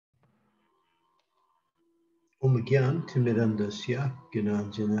Omagyan Timidandasya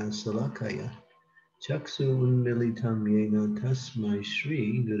Gnanjana Salakaya Chaksu Unmilitam Yena Tasmai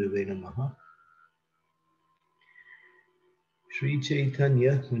Shri Gurave Namaha Shri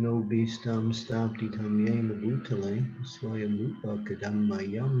Chaitanya Manobhistam Staptitam Yena Bhutale Swayam Rupa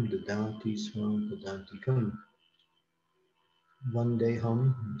Kadammayam Dadati Swam Padantikam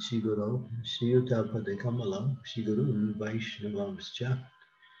Vandeham Shiguro Shiyuta Padekamalam Shigurun Vaishnavamscha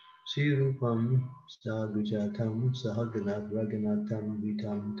Sri Rupam Sagujatam Sahaganath Raghunatham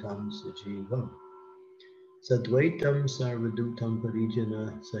Vitam Tam Sajivam Sadvaitam Sarvadutam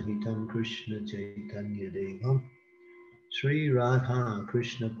Parijana Sahitam Krishna Chaitanya Devam Sri Radha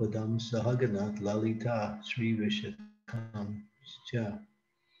Krishna Padam Sahaganath Lalita Sri Vishakam Cha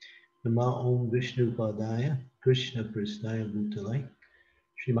Nama Om Vishnu Padaya Krishna Prasthaya Bhutale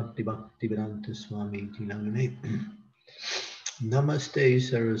Sri Bhakti Bhaktivedanta Swami Tinamane Namaste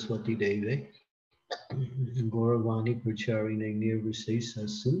Saraswati Deve Gauravani Pracharine Nirvisesa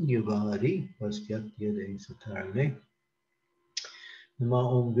Sunyavari Vastyatya De Satarane Nama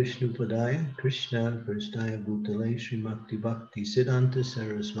Om Vishnu Padaya Krishna Prasthaya Bhutale Srimati Bhakti Siddhanta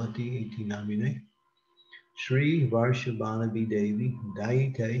Saraswati Iti Namine Shri Varshabhanavi Devi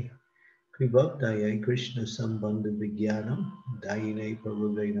Dayite Kribhaktaye Krishna Sambandha Vijnanam Dayine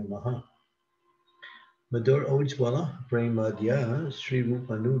Prabhave Namaha Madhur Ojwala Premadhya Sri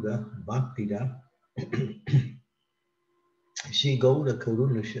Rupanuga Bhaktida Shri Gauda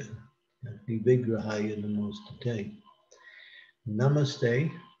Karunasha Vigrahaya Namostate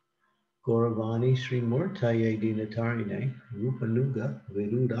Namaste Gauravani Sri Murtaye Dinatarine Rupanuga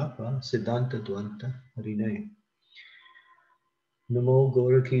Virudapa Siddhanta Dvanta Harine Namo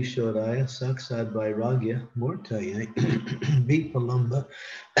Gaurakishoraya Saksad Vairagya Murtaye Vipalamba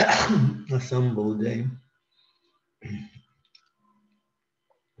Asambode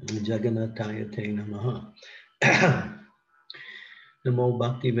Jagannathaya Te Namaha Namo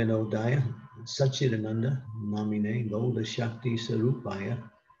Bhakti Vinodaya Sachidananda Namine Gauda Shakti Sarupaya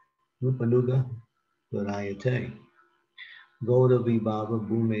Rupanuga Varayate Gauda Vibhava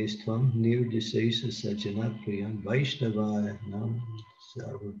Bhumestvam Nirdisesa Sajanapriya Vaishnavaya Nam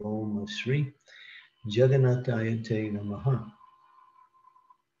Sarvabhauma Sri Jagannathaya Te Namaha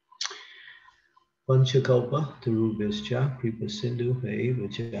Panchakalpa Tarubhascha Kripa Sindhu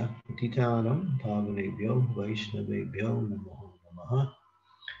Vacha Patitanam Pavanebhyo Vaishnavebhyo Namo Namaha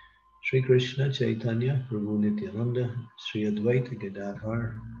Sri Krishna Chaitanya Prabhu Nityananda Sri Advaita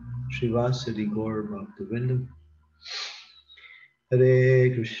Gadadhar Sri Vasadi Gaur Bhaktivinoda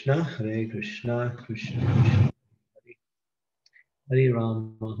Hare Krishna Krishna Krishna Hare Hare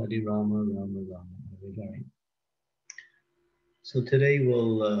Rama Rama Rama Hare Hare. So today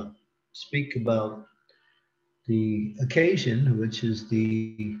we'll speak about the occasion, which is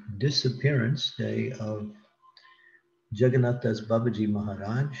the disappearance day of Jagannatha Das Babaji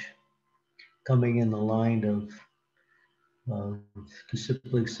Maharaj, coming in the line of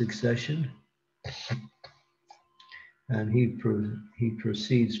disciplic succession, and he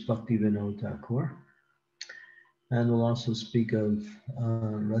precedes Bhaktivinoda Thakur. And we'll also speak of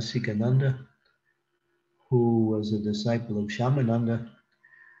Rasikananda, who was a disciple of Shamananda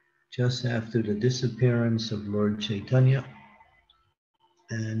just after the disappearance of Lord Chaitanya.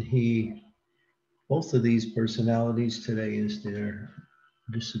 And both of these personalities, today is their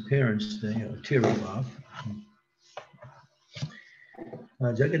disappearance day, or Tiravav.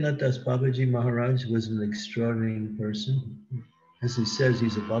 Jagannatha Das Babaji Maharaj was an extraordinary person. As he says,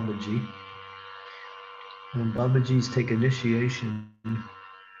 he's a Babaji. And Babajis take initiation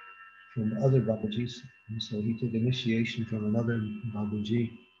from other Babajis. And so he took initiation from another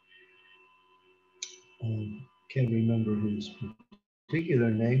Babaji. Can't remember his particular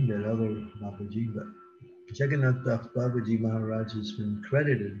name, that other Babaji, but Jagannatha Das Babaji Maharaj has been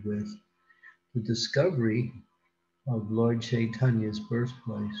credited with the discovery of Lord Chaitanya's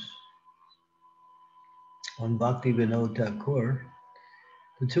birthplace. On Bhaktivinoda Thakur,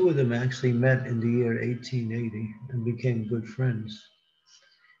 the two of them actually met in the year 1880 and became good friends.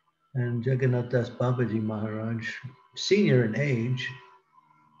 And Jagannatha Das Babaji Maharaj, senior in age,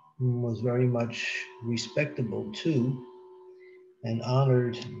 was very much respectable too, and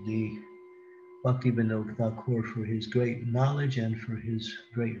honored the Bhaktivinoda Thakur for his great knowledge and for his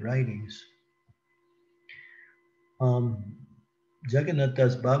great writings. Jagannatha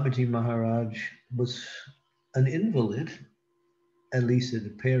Das Babaji Maharaj was an invalid, at least it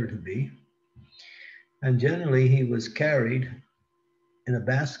appeared to be, and generally he was carried in a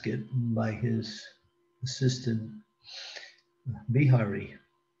basket by his assistant Bihari.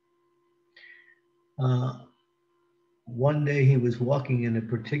 One day he was walking in a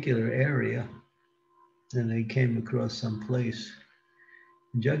particular area and they came across some place.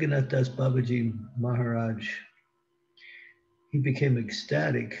 Jagannatha Das Babaji Maharaj, he became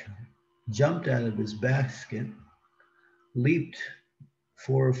ecstatic, jumped out of his basket, leaped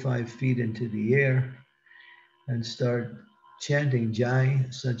 4 or 5 feet into the air, and started chanting Jai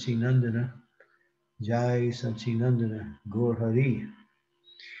Sachinandana, Jai Sachinandana, Gaur Hari.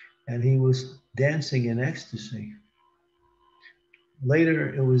 And he was dancing in ecstasy.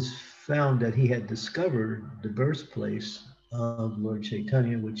 Later, it was found that he had discovered the birthplace of Lord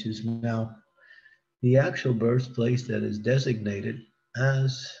Chaitanya, which is now the actual birthplace that is designated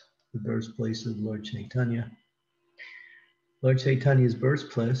as the birthplace of Lord Chaitanya. Lord Chaitanya's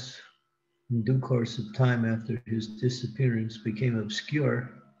birthplace, in due course of time after his disappearance, became obscure,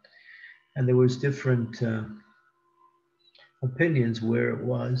 and there was different opinions where it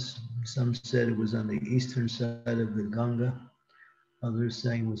was. Some said it was on the eastern side of the Ganga. Others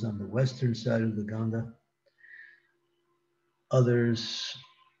saying it was on the western side of the Ganga. Others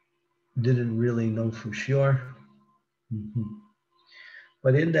didn't really know for sure.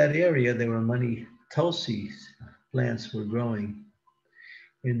 But in that area, there were many tulsi plants were growing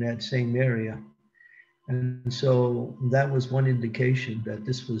in that same area. And so that was one indication that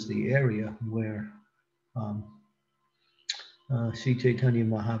this was the area where Sri Chaitanya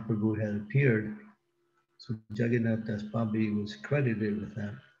Mahaprabhu had appeared. So Jagannatha Das Babaji was credited with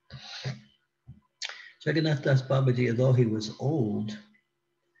that. Jagannatha Das Babaji, although he was old,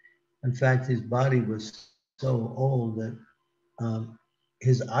 in fact, his body was so old that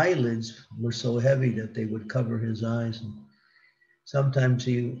his eyelids were so heavy that they would cover his eyes. And sometimes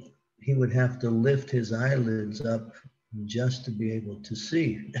he would have to lift his eyelids up just to be able to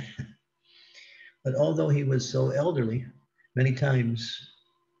see. But although he was so elderly, many times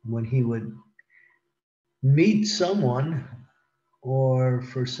when he would meet someone or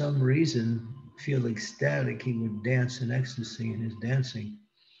for some reason feel ecstatic, he would dance in ecstasy, and his dancing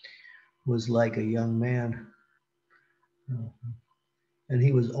was like a young man. And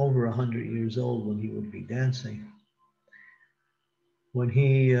he was over 100 years old when he would be dancing. When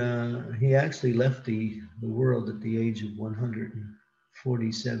he actually left the world at the age of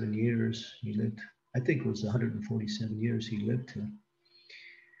 147 years. He lived, I think it was 147 years he lived to.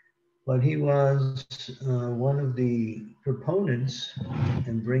 But he was one of the proponents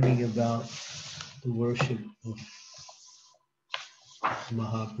in bringing about the worship of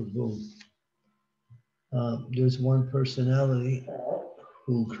Mahaprabhu. There's one personality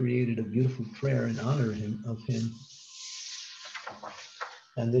who created a beautiful prayer in honor of him.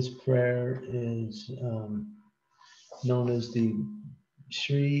 And this prayer is known as the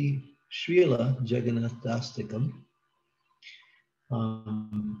Srila Jagannatha.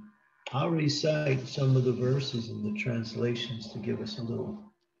 I'll recite some of the verses and the translations to give us a little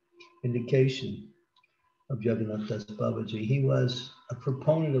indication of Jagannatha Das Babaji. He was a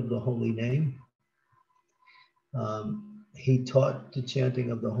proponent of the holy name. He taught the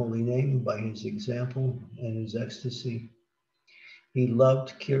chanting of the holy name by his example and his ecstasy. He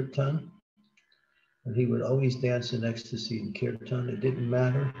loved kirtan, and he would always dance in ecstasy in kirtan. It didn't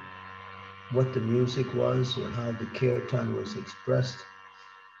matter what the music was or how the kirtan was expressed.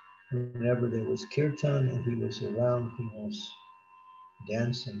 Whenever there was kirtan and he was around, he was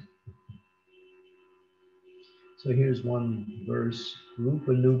dancing. So here's one verse.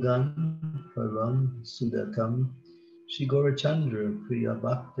 Rupanugan Param Sudakam Shri Gaurachandra Priya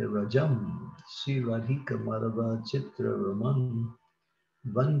Bhakta Rajam Sri Radhika Madhava Chitra Raman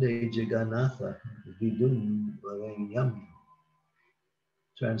Vande Jagannatha Vidum Varayam.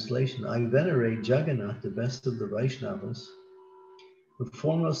 Translation: I venerate Jagannath, the best of the Vaishnavas, the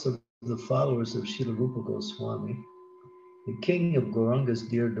foremost of the followers of Srila Rupa Goswami, the king of Gauranga's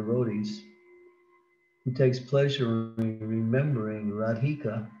dear devotees, who takes pleasure in remembering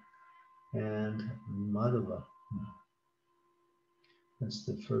Radhika and Madhava. That's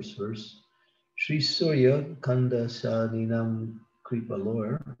the first verse. Sri Surya Kanda Sadinam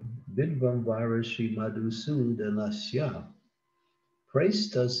Kripalor Vidvam Vara Sri Madhusudanasya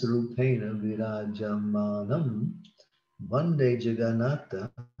Praistas Rupena Virajamanam Vande Jagannatha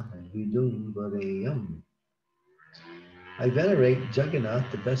Vidum Varayam. I venerate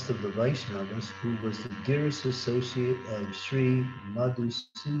Jagannath, the best of the Vaishnavas, who was the dearest associate of Sri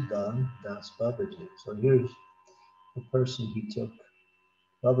Madhusudan Das Babaji. So here's the person he took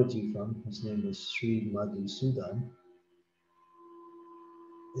Babaji from. His name is Sri Madhusudan.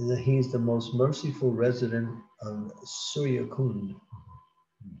 He is the most merciful resident of Surya Kund.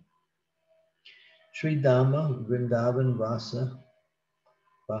 Sri Dhamma Vrindavan Vasa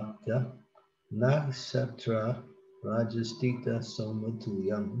Bhakta Naksatra Rajastita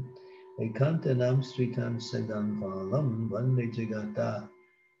Somatuyam Ekantanam Stritam Sedam Phalam Vande Jagata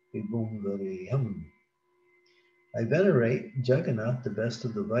Vibhumvareyam. I venerate Jagannath, the best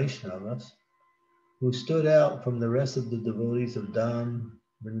of the Vaishnavas, who stood out from the rest of the devotees of Dham,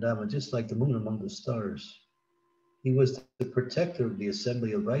 Vrindavan, just like the moon among the stars. He was the protector of the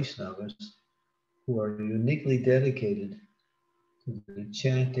assembly of Vaishnavas, who are uniquely dedicated to the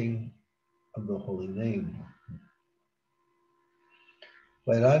chanting of the holy name.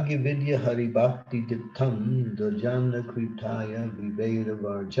 Vairagya Vidya Hari Bhakti Diptam Dvajana Kritaya Viveda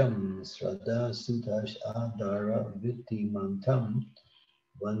Varjam Sraddha Sutash Adhara Vitti Mantam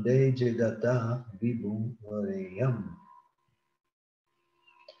Vande Jagata Vibhu Vareyam.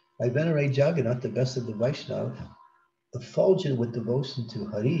 I venerate Jagannath, the best of the Vaishnava, effulgent with devotion to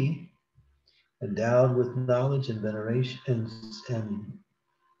Hari, endowed with knowledge and veneration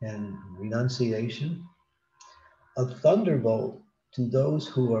and renunciation, a thunderbolt to those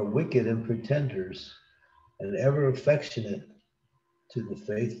who are wicked and pretenders, and ever affectionate to the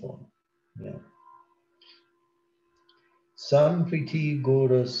faithful. Yeah. Sampriti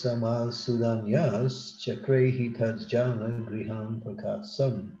Gora Samas Sudanyas Chakrehi Tajjana Griham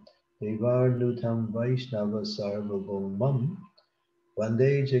Prakasam Devarnutam Vaishnava Sarvabhaumam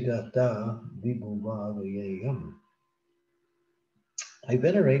Vande Jagata Vibhuvavayam. I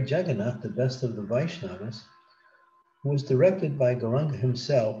venerate Jagannath, the best of the Vaishnavas, who was directed by Gauranga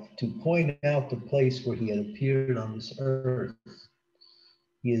himself to point out the place where he had appeared on this earth.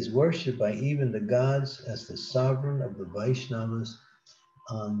 He is worshipped by even the gods as the sovereign of the Vaishnavas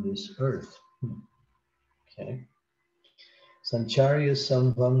on this earth. Okay. Sancharya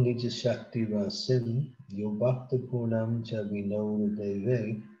Sambham Nija Shakti Rasim Yobhakta Purnam Cha Vinoda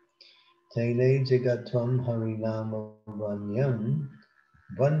Deve Tene Jagatvam Harinama Vanyam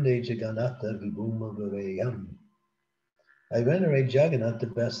Vande Jagannatha Vibhuma Vareyam. I venerate Jagannath, the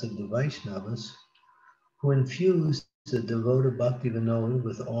best of the Vaishnavas, who infused the devoted Bhaktivinoda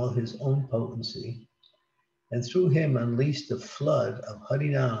with all his own potency, and through him unleashed the flood of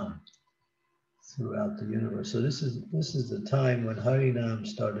Harinam throughout the universe. So this is the time when Harinam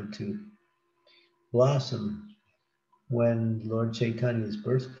started to blossom, when Lord Chaitanya's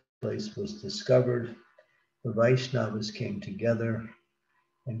birthplace was discovered, the Vaishnavas came together,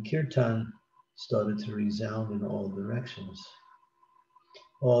 and Kirtan started to resound in all directions,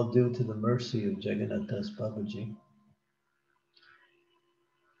 all due to the mercy of Jagannatha Das Babaji.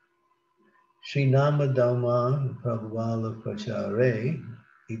 Sri Nama Dhamma Prabhuvala Prachare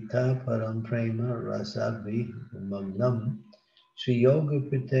Ita Param Prema Rasabhi Magnam Sri Yoga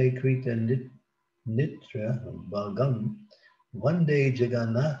Pite Krita Nitra Bhagam Vande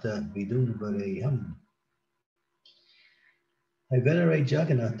Jagannatha Vidunvareyam. I venerate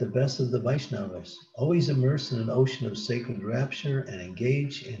Jagannath, the best of the Vaishnavas, always immersed in an ocean of sacred rapture and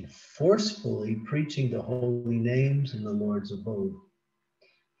engaged in forcefully preaching the holy names in the Lord's abode.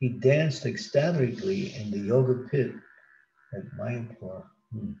 He danced ecstatically in the yoga pit at Mayapur.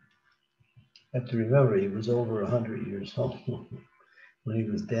 You have to remember, he was over 100 years old when he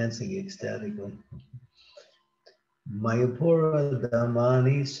was dancing ecstatically. Mayapura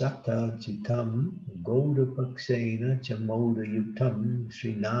Dhamani Sakta Chitam Goda Paksena Chamoda Yuktam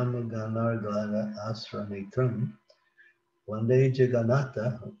Sri Nama Ganargala Asranetram Vande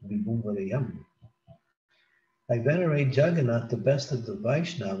Jagannatha Vibhumvareyam. I venerate Jagannath, the best of the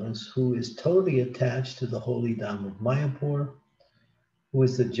Vaishnavas, who is totally attached to the holy Dham of Mayapur, who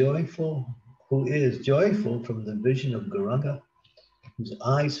is joyful from the vision of Gauranga, whose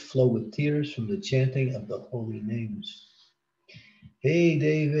eyes flow with tears from the chanting of the holy names. Hey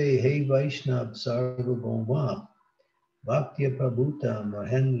Deve, hey Vaishnav Sarvabhauma, Bhaktya Prabhuta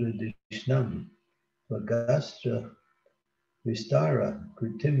Mahendra Dishnam, Vagastra Vistara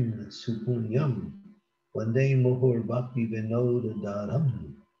Kritim Supunyam, Vande Muhur Bhakti Vinoda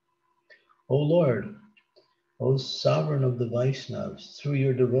Dharam. O Lord, O sovereign of the Vaishnavas, through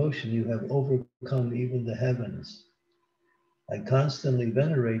your devotion you have overcome even the heavens. I constantly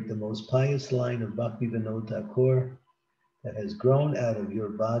venerate the most pious line of Bhaktivinoda Thakur that has grown out of your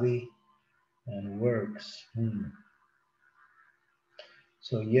body and works.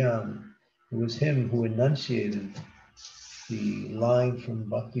 So yeah, it was him who enunciated the line from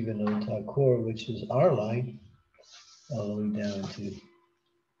Bhaktivinoda Thakur, which is our line, all the way down to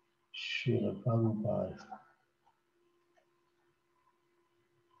Srila Prabhupada.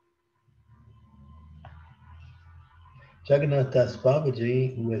 Jagannatha Das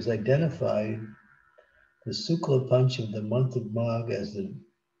Babaji, who has identified the Sukla Panch of the month of Magh as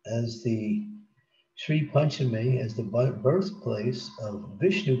the Sri Panchami, as the birthplace of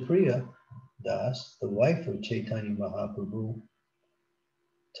Vishnu Priya Das, the wife of Chaitanya Mahaprabhu,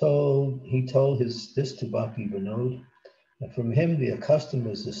 he told this to Bhakti Vinod, and from him the custom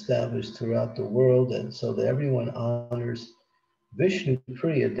was established throughout the world, and so that everyone honors Vishnu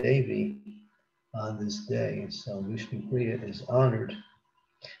Priya Devi on this day. So Vishnu Priya is honored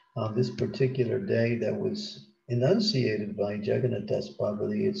on this particular day that was enunciated by Jagannatha Das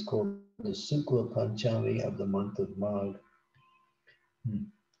Babaji. It's called the Sukla Panchami of the month of Magh.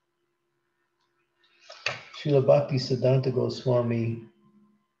 Srila Bhakti Siddhanta Goswami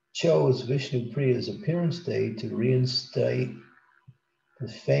chose Vishnu Priya's appearance day to reinstate the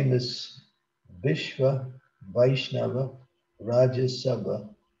famous Vishva Vaishnava Rajya Sabha,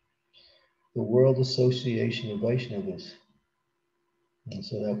 the World Association of Vaishnavas. And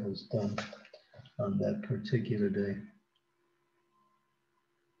so that was done on that particular day.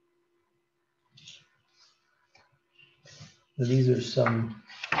 And these are some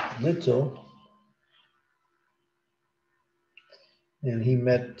little, and he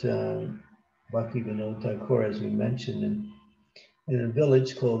met Bhakti Vinod Thakur, as we mentioned, in a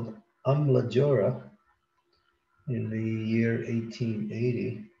village called Amlajora in the year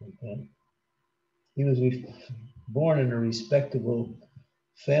 1880. He was born in a respectable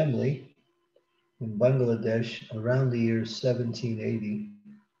family in Bangladesh around the year 1780.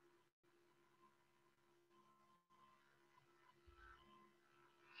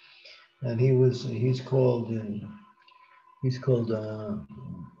 And he's called the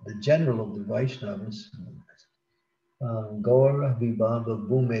general of the Vaishnavas. Gaura Vibhava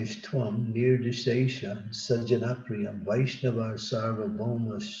Bhumesh Tvam Nirdishesha Sajanapriyam Vaishnava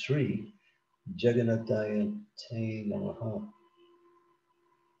Sarvabhauma Sri Jagannathaya Te Namaha.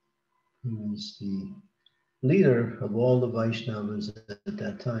 He was the leader of all the Vaishnavas at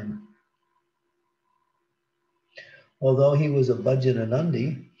that time. Although he was a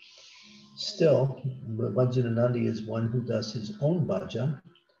Bhajananandi, still, Bhajananandi is one who does his own bhajan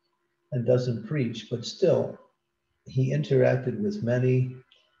and doesn't preach, but still, he interacted with many,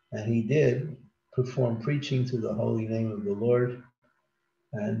 and he did perform preaching through the holy name of the Lord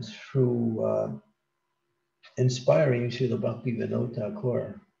and through inspiring Srila Bhakti Vinod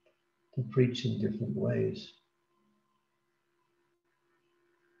Thakur to preach in different ways.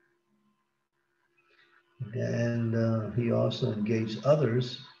 And he also engaged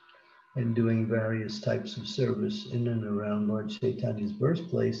others in doing various types of service in and around Lord Chaitanya's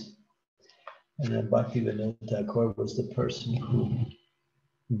birthplace. And then Bhakti Vinod Thakur was the person who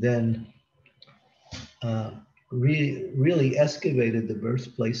then really excavated the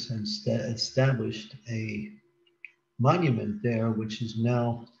birthplace and established a monument there, which is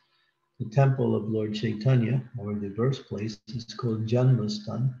now the temple of Lord Chaitanya, or the birthplace. It's called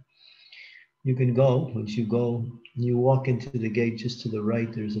Janmastan. You can go, once you go, you walk into the gate just to the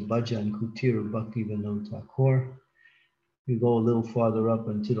right, there's a Bhajan Kutir of Bhakti Vinod Thakur. You go a little farther up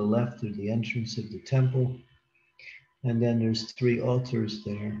and to the left, there's the entrance of the temple. And then there's 3 altars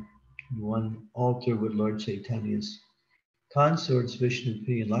there. One altar with Lord Chaitanya's consorts, Vishnu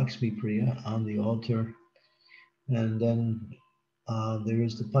Priya and Lakshmi Priya, on the altar. And then there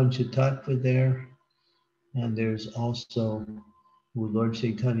is the Panchatattva there. And there's also with Lord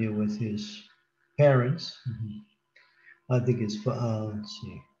Chaitanya with his parents. I think it's, let's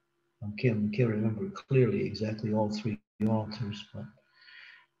see, I can't remember clearly exactly all 3 altars, but.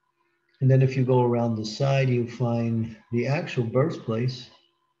 And then if you go around the side, you find the actual birthplace,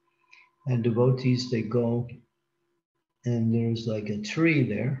 and devotees, they go, and there's like a tree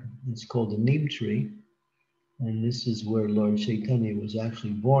there. It's called the neem tree. And this is where Lord Chaitanya was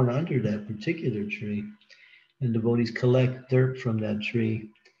actually born, under that particular tree. And devotees collect dirt from that tree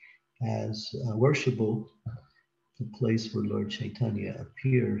as worshipable, the place where Lord Chaitanya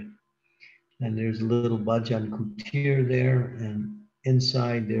appeared. And there's a little Bhajan Kutir there, and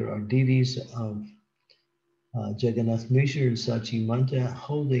inside there are deities of Jagannath Mishra and Sachi Manta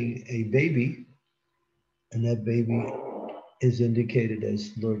holding a baby, and that baby is indicated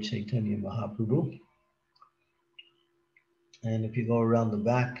as Lord Chaitanya Mahaprabhu. And if you go around the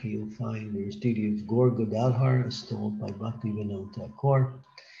back, you'll find there's deity of Gaur Gadadhar, installed by Bhakti Vinod Thakur,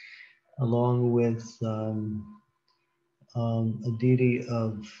 along with a deity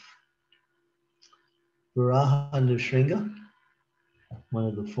of Varaha Nrsinga. One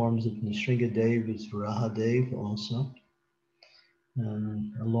of the forms of Nrsinga Dev is Varaha Dev also,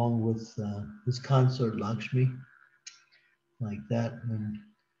 and along with his consort Lakshmi, like that. And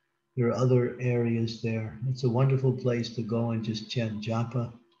there are other areas there. It's a wonderful place to go and just chant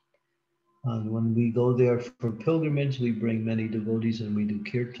japa. And when we go there for pilgrimage, we bring many devotees and we do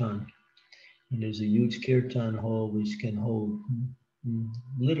kirtan. And there's a huge kirtan hall which can hold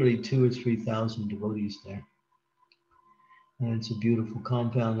literally 2,000 or 3,000 devotees there. And it's a beautiful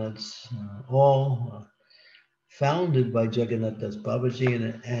compound that's all founded by Jagannatha Das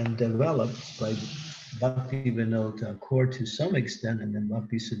Babaji and developed by Bhaktivinoda Thakur to some extent, and then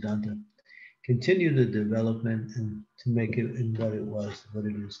Bhakti Siddhanta continue the development and to make it in what it was, what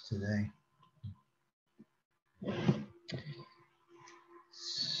it is today.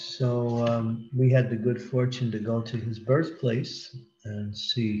 So we had the good fortune to go to his birthplace and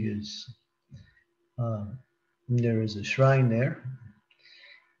see his, there is a shrine there.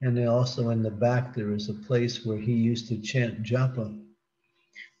 And then also in the back, there is a place where he used to chant japa.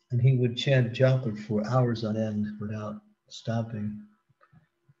 And he would chant japa for hours on end without stopping.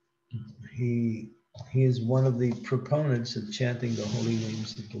 He is one of the proponents of chanting the holy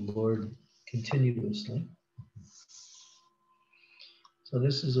names of the Lord continuously. So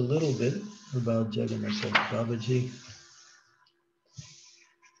this is a little bit about Jagannatha Das Babaji.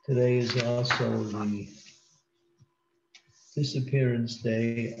 Today is also the disappearance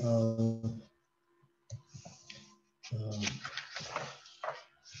day of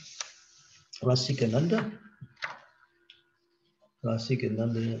Rasikananda.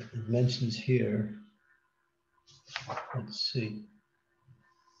 Rasikananda mentions here, let's see,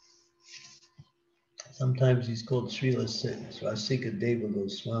 sometimes he's called Srila Rasikadeva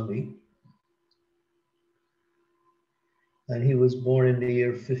Goswami. And he was born in the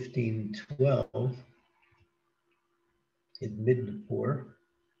year 1512 in Midnapur.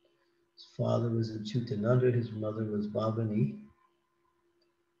 His father was Achyutananda, his mother was Bhavani.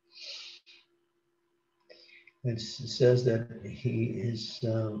 It says that he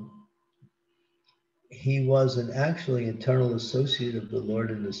was an actually eternal associate of the Lord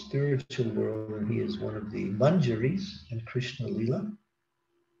in the spiritual world, and he is one of the Manjaris in Krishna Lila.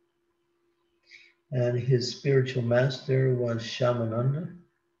 And his spiritual master was Shamananda.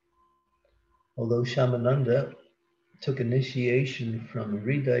 Although Shamananda took initiation from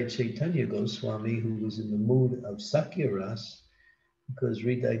Hridaya Chaitanya Goswami, who was in the mood of Sakya Ras, because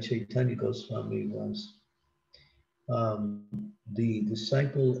Hridaya Chaitanya Goswami was the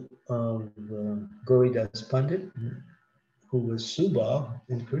disciple of Glories of Jagannatha, who was Subal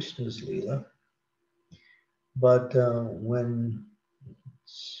in Krishna's Leela. But once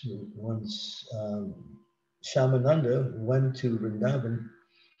Shamananda went to Vrindavan,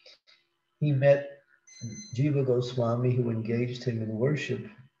 he met Jiva Goswami, who engaged him in worship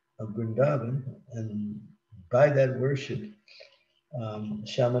of Vrindavan, and by that worship,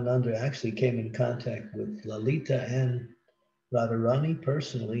 Shamananda actually came in contact with Lalita and Radharani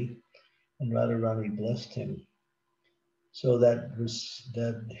personally, and Radharani blessed him. So that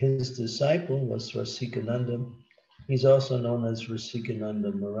his disciple was Rasikananda. He's also known as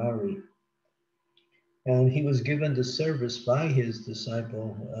Rasikananda Murari. And he was given the service by his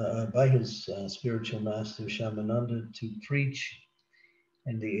disciple, by his spiritual master, Shamananda, to preach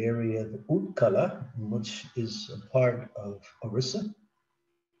in the area of Utkala, which is a part of Orissa.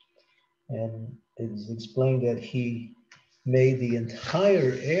 And it is explained that he made the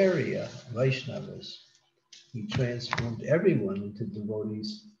entire area Vaishnavas. He transformed everyone into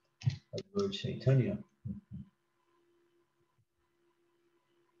devotees of Lord Chaitanya.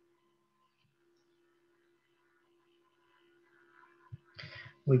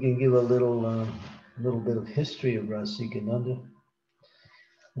 We can give a little bit of history of Rasikananda.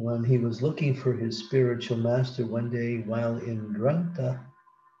 When he was looking for his spiritual master one day while in Grantha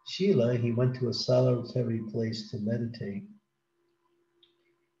Shila, he went to a solitary place to meditate.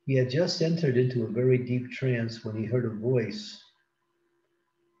 He had just entered into a very deep trance when he heard a voice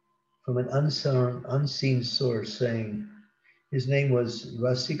from an unseen source saying, his name was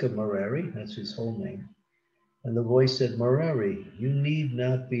Rasika Murari, that's his whole name. And the voice said, Murari, you need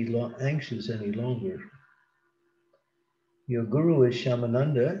not be anxious any longer. Your guru is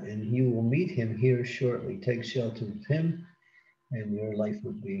Shamananda, and you will meet him here shortly. Take shelter of him, and your life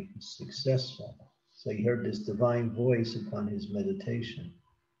will be successful. So he heard this divine voice upon his meditation.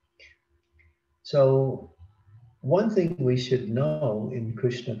 So one thing we should know in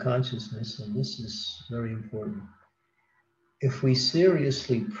Krishna consciousness, and this is very important, if we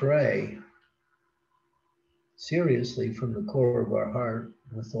seriously pray, seriously from the core of our heart,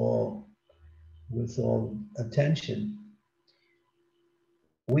 with all attention,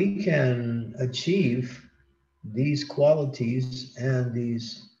 we can achieve these qualities and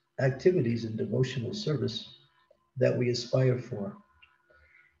these activities in devotional service that we aspire for.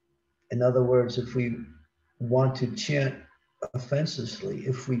 In other words, if we want to chant offensively,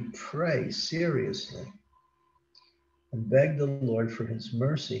 if we pray seriously and beg the Lord for his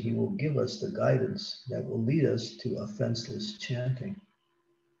mercy, he will give us the guidance that will lead us to offenseless chanting.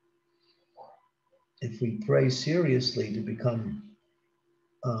 if we pray seriously to become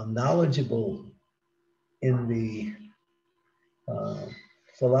knowledgeable in the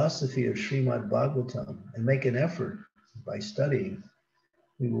philosophy of Srimad Bhagavatam and make an effort by studying,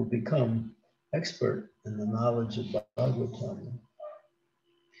 we will become expert in the knowledge of Bhagavatam.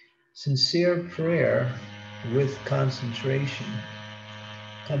 Sincere prayer with concentration,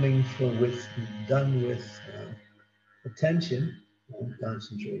 coming from done with attention and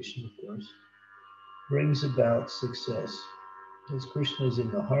concentration, of course, brings about success. Because Krishna is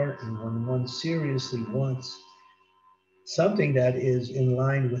in the heart, and when one seriously wants something that is in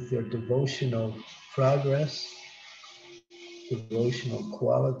line with their devotional progress, devotional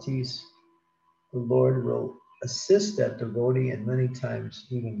qualities, the Lord will assist that devotee and many times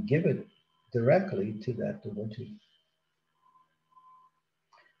even give it directly to that devotee.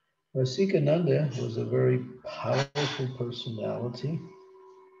 Rasikananda was a very powerful personality.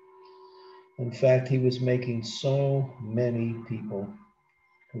 In fact, he was making so many people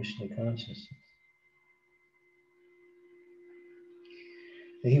Krishna conscious.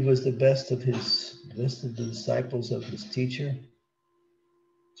 He was the best of the disciples of his teacher.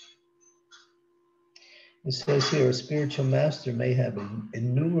 It says here, a spiritual master may have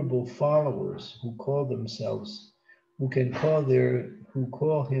innumerable followers who call him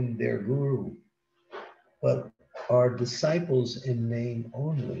their guru, but are disciples in name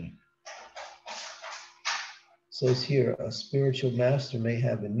only. It says here, a spiritual master may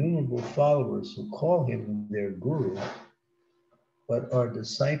have innumerable followers who call him their guru, but are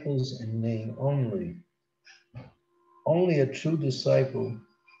disciples in name only. Only a true disciple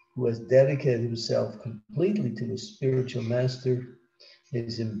who has dedicated himself completely to the spiritual master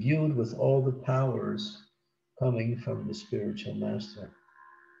is imbued with all the powers coming from the spiritual master.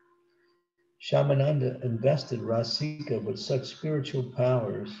 Shyamananda invested Rasika with such spiritual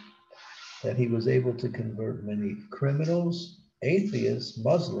powers that he was able to convert many criminals, atheists,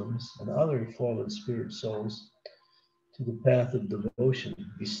 Muslims, and other fallen spirit souls to the path of devotion,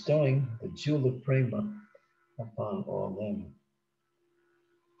 bestowing the jewel of prema upon all them.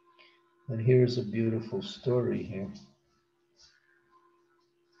 And here's a beautiful story here.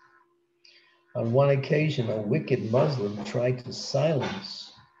 On one occasion, a wicked Muslim tried to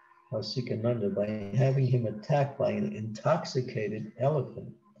silence Rasikananda by having him attacked by an intoxicated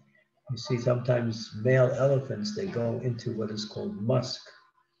elephant. You see, sometimes male elephants, they go into what is called musk,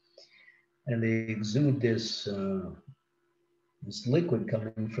 and they exude this liquid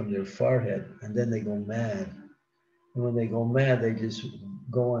coming from their forehead, and then they go mad. And when they go mad, they just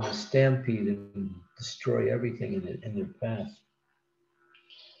go on a stampede and destroy everything in their path.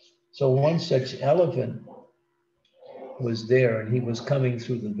 So one such elephant was there, and he was coming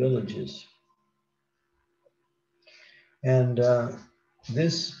through the villages. And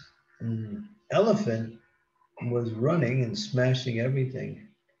this elephant was running and smashing everything.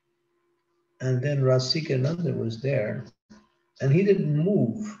 And then Rasikananda was there, and he didn't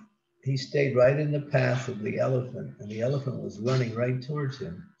move. He stayed right in the path of the elephant, and the elephant was running right towards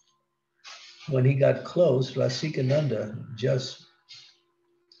him. When he got close, Rasikananda just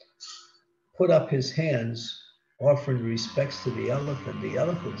put up his hands, offering respects to the elephant. The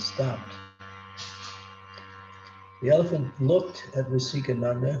elephant stopped. The elephant looked at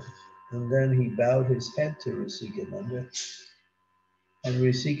Rasikananda, and then he bowed his head to Rasikananda. And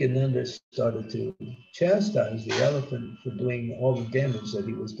Rasikananda started to chastise the elephant for doing all the damage that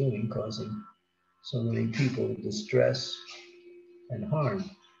he was doing, causing so many people distress and harm.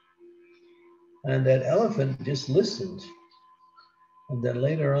 And that elephant just listened. And then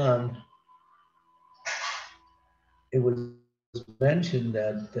later on, it was mentioned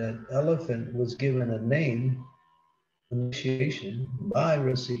that that elephant was given a name, initiation, by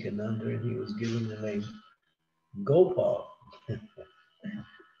Rasikananda, and he was given the name Gopal.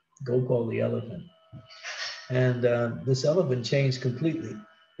 Gopal the elephant. And this elephant changed completely.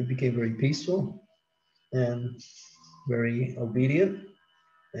 It became very peaceful and very obedient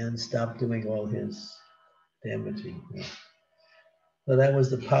and stopped doing all his damaging. So that was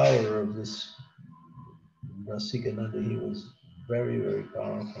the power of this Rasikananda. He was very, very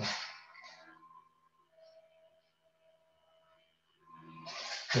powerful.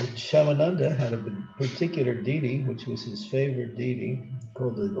 Well, Shyamananda had a particular deity, which was his favorite deity,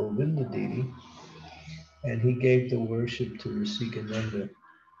 called the Govinda deity, and he gave the worship to Rasikananda.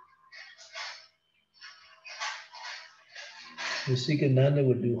 Rasikananda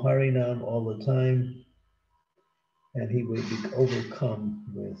would do Harinam all the time, and he would be overcome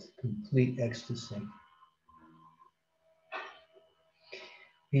with complete ecstasy.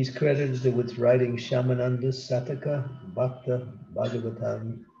 He's credited with writing Shyamananda Sataka Bhakta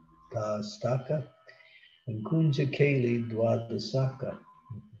Bhagavatam Staka, and Kunja Keli Dwadasaka.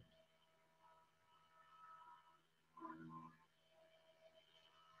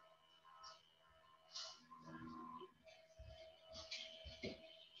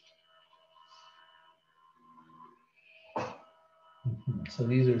 So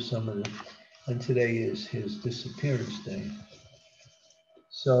these are some of the, and today is his disappearance day.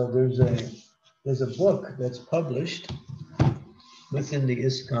 So there's a book that's published within the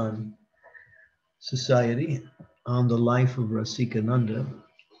ISKCON Society on the life of Rasikananda.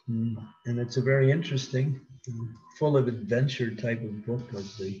 And it's a very interesting, full of adventure type of book of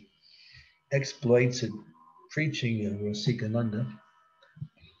the exploits and preaching of Rasikananda.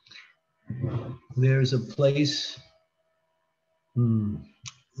 There's a place, I'm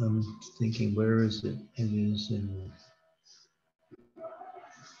thinking, where is it? It is in,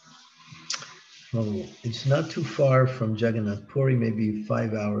 oh, it's not too far from Jagannath Puri, maybe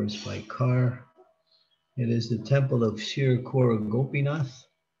 5 hours by car. It is the temple of Shir Kora Gopinath.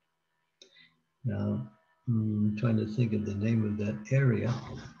 Now, I'm trying to think of the name of that area.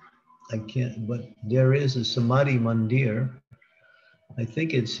 I can't, but there is a Samadhi Mandir. I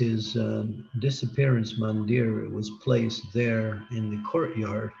think it's his disappearance mandir. It was placed there in the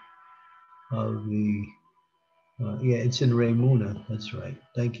courtyard of the, yeah, it's in Raimuna, that's right,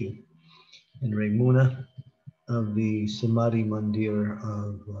 thank you. In Raimuna of the Samadhi Mandir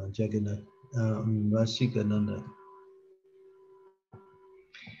of Jagannath, Rasikananda.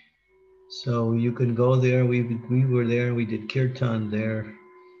 So you can go there, we were there, we did kirtan there,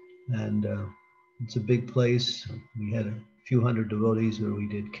 and it's a big place. We had a few hundred devotees where we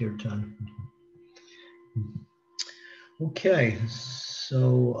did kirtan. Okay,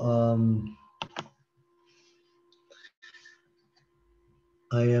 so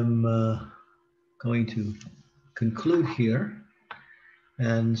I am going to conclude here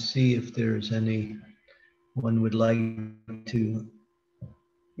and see if there's anyone would like to.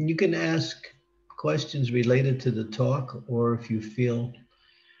 You can ask questions related to the talk, or if you feel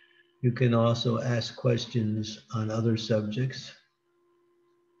you can also ask questions on other subjects.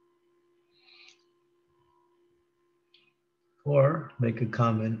 Or make a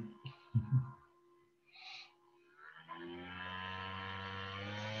comment.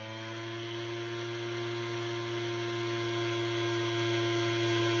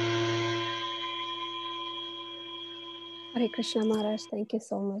 Hare Krishna Maharaj, thank you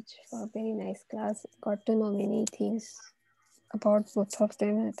so much for a very nice class. Got to know many things about both of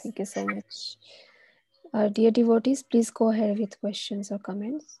them. Thank you so much. Dear devotees, please go ahead with questions or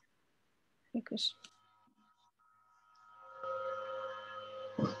comments. Hare Krishna.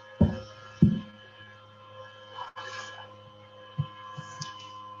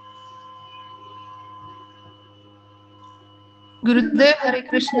 Gurudev, Hare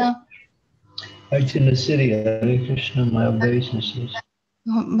Krishna. Archana City, Hare Krishna, my obeisances.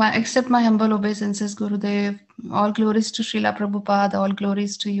 Accept my humble obeisances, Gurudev. All glories to Srila Prabhupada, all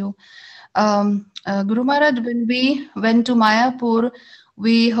glories to you. Guru Maharaj, when we went to Mayapur,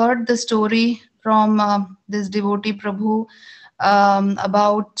 we heard the story from this devotee Prabhu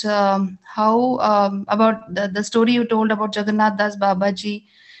about about the story you told about Jagannatha Das Babaji.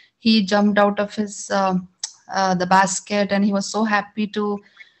 He jumped out of his the basket and he was so happy to.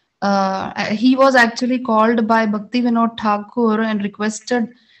 He was actually called by Bhakti Vinod Thakur and requested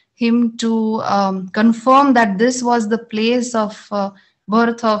him to confirm that this was the place of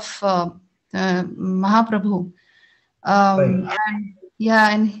birth of Mahaprabhu. Right. And yeah,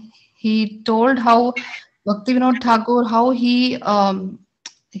 and he told how Bhakti Vinod Thakur, how he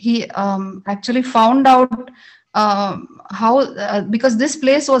actually found out how because this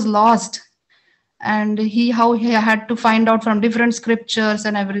place was lost, and how he had to find out from different scriptures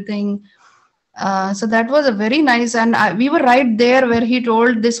and everything. So that was a very nice, and we were right there where he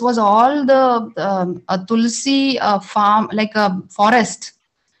told this was all the a Tulsi farm, like a forest.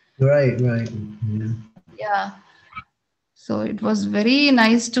 Right. Yeah. Yeah. So it was very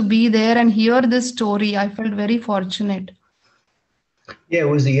nice to be there and hear this story. I felt very fortunate. Yeah, it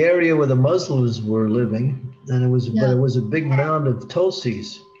was the area where the Muslims were living, and but Yeah. it was a big mound of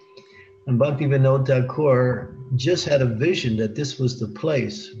tulsis. And Bhakti Vinod Thakur just had a vision that this was the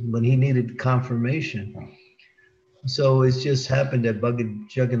place when he needed confirmation. So it just happened that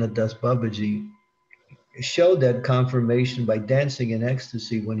Jagannatha Das Babaji showed that confirmation by dancing in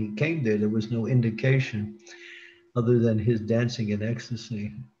ecstasy. When he came there, there was no indication other than his dancing in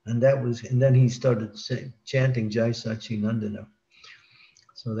ecstasy. And then he started chanting Jai Sachinandana.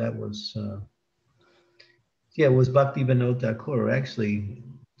 So that was, it was Bhakti Vinod Thakur actually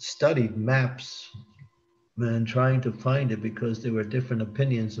studied maps and trying to find it because there were different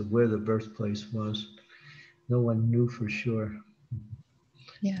opinions of where the birthplace was. No one knew for sure.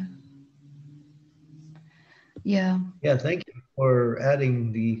 Yeah. Yeah. Yeah, thank you for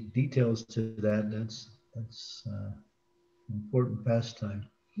adding the details to that. That's important pastime.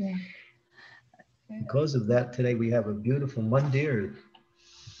 Yeah. Because of that, today we have a beautiful mandir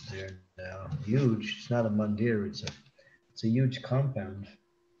there now. Huge. It's not a mandir. It's a huge compound.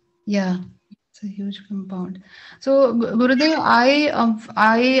 Yeah. It's a huge compound. So, Gurudev, I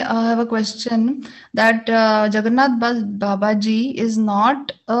have a question that Jagannath Das Babaji is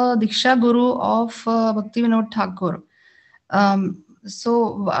not a Diksha Guru of Bhakti Vinod Thakur.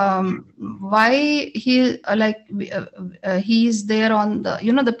 Why he he is there on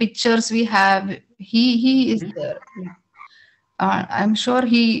the the pictures we have. He is there. I'm sure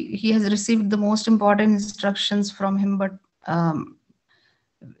he has received the most important instructions from him, but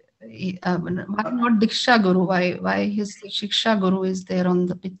why not Diksha Guru? Why his Shiksha Guru is there on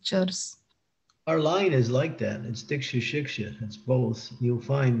the pictures? Our line is like that. It's Diksha Shiksha. It's both. You'll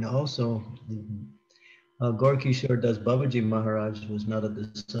find also Gorkishore Das Babaji Maharaj was not a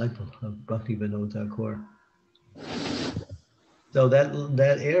disciple of Bhakti Vinod Thakur. So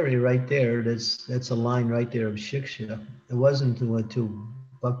that area right there, that's a line right there of Shiksha. It wasn't until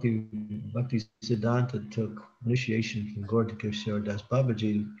Bhakti Siddhanta took initiation from Gorkishore Das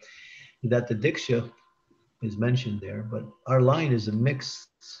Babaji that the Diksha is mentioned there. But our line is a mixed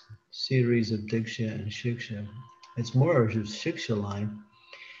series of Diksha and Shiksha. It's more of a Shiksha line.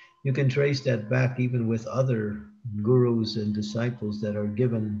 You can trace that back even with other gurus and disciples that are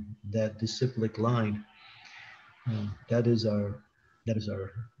given that disciplic line. That is our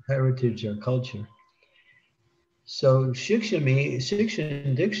heritage, our culture. So Shiksha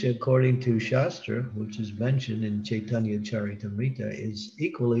and Diksha, according to Shastra, which is mentioned in Chaitanya Charitamrita, is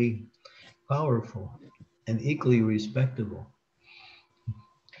equally powerful and equally respectable.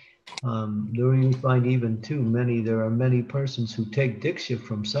 There you find even there are many persons who take Diksha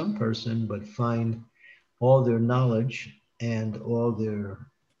from some person, but find all their knowledge and all their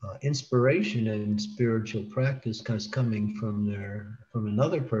inspiration and spiritual practice coming from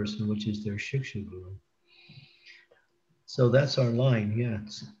another person, which is their Shiksha Guru. So that's our line. Yeah,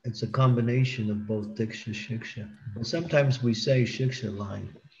 it's a combination of both Diksha, Shiksha. But sometimes we say Shiksha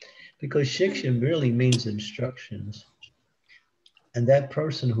line because Shiksha really means instructions. And that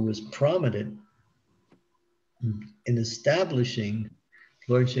person who is prominent in establishing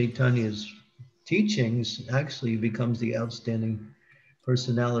Lord Chaitanya's teachings actually becomes the outstanding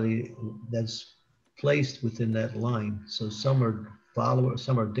personality that's placed within that line. So some are followers,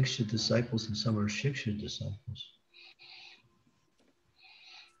 some are Diksha disciples, and some are Shiksha disciples.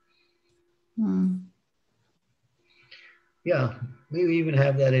 Yeah, we even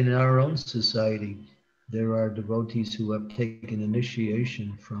have that in our own society. There are devotees who have taken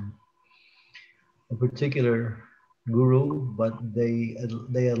initiation from a particular guru, but they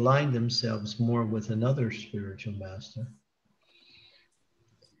align themselves more with another spiritual master.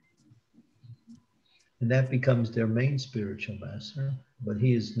 And that becomes their main spiritual master, but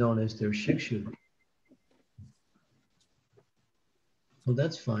he is known as their Shiksha. Well,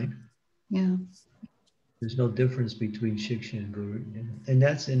 that's fine. Yeah. There's no difference between Shiksha and Guru. And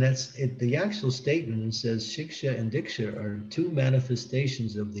that's it. The actual statement says Shiksha and Diksha are two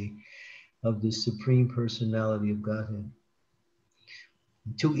manifestations of the Supreme Personality of Godhead.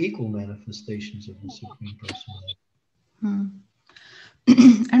 Two equal manifestations of the Supreme Personality.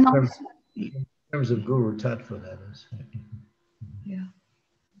 And in terms of Guru Tattva, that is. Yeah.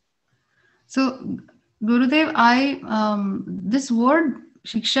 So, Gurudev, this word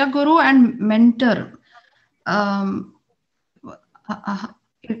Shiksha Guru and mentor,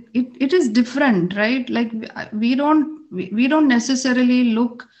 it is different, right? Like we don't necessarily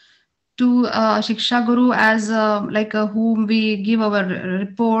look to Shiksha Guru as whom we give our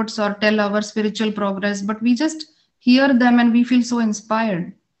reports or tell our spiritual progress, but we just hear them and we feel so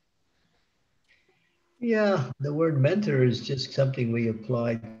inspired. Yeah, the word mentor is just something we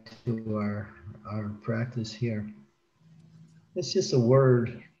apply to our practice here. It's just a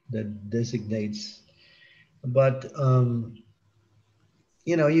word that designates, but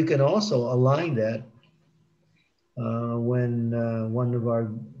you can also align that when one of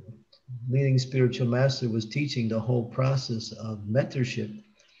our leading spiritual master was teaching the whole process of mentorship.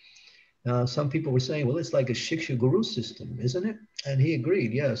 Some people were saying, well, it's like a Shiksha Guru system, isn't it? And he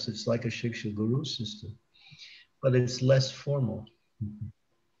agreed, yes, it's like a Shiksha Guru system, but it's less formal.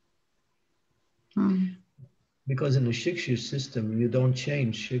 Because in the Shiksha system, you don't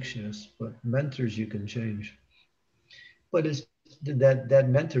change Shikshas, but mentors you can change. But it's that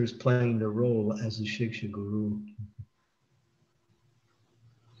mentor is playing the role as a Shiksha Guru.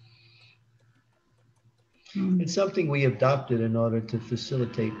 It's something we adopted in order to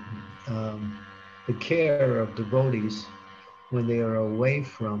facilitate the care of devotees when they are away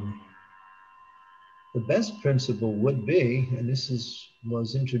from. The best principle would be, and this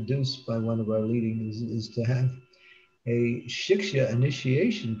was introduced by one of our leadings, is to have a Shiksha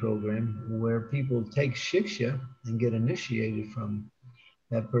initiation program where people take Shiksha and get initiated from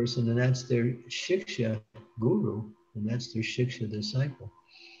that person, and that's their Shiksha guru, and that's their Shiksha disciple.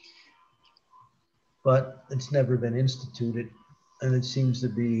 But it's never been instituted, and it seems to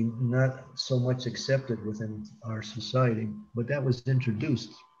be not so much accepted within our society, but that was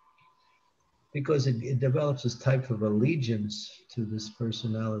introduced because it develops this type of allegiance to this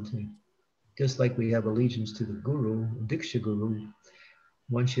personality. Just like we have allegiance to the guru, Diksha guru,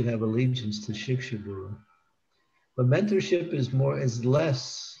 one should have allegiance to Shiksha guru. But mentorship is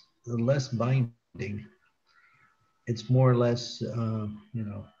less binding. It's more or less, a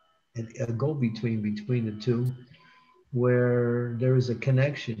go-between between the two, where there is a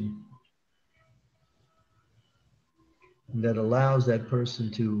connection that allows that person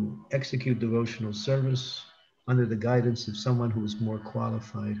to execute devotional service under the guidance of someone who is more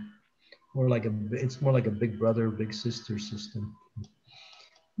qualified. It's more like a big brother, big sister system.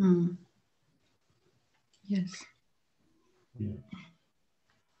 Yes. Yeah.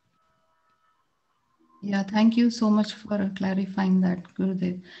 Yeah, thank you so much for clarifying that,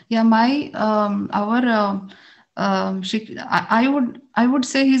 Gurudev. Yeah, I would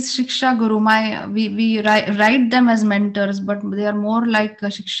say he's Shiksha Guru. We write them as mentors, but they are more like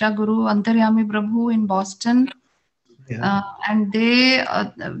Shiksha Guru Antaryami Prabhu in Boston. Yeah. And they,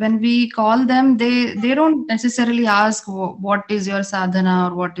 when we call them, they don't necessarily ask what is your sadhana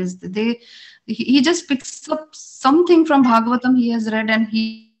or what is he just picks up something from Bhagavatam he has read, and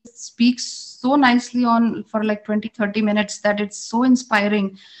he speaks so nicely for like 20-30 minutes that it's so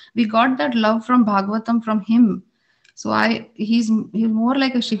inspiring. We got that love from Bhagavatam from him. So he's more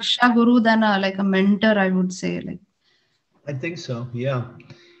like a Shiksha Guru than like a mentor, I would say. I think so, yeah.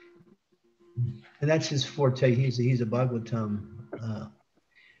 And that's his forte. He's a Bhagavatam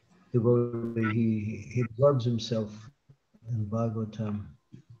devotee. He absorbs himself in Bhagavatam.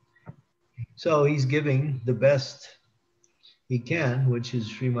 So he's giving the best he can, which is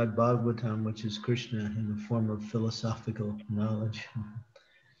Srimad Bhagavatam, which is Krishna in the form of philosophical knowledge.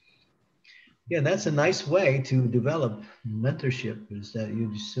 Yeah, that's a nice way to develop mentorship, is that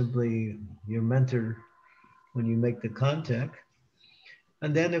your mentor when you make the contact.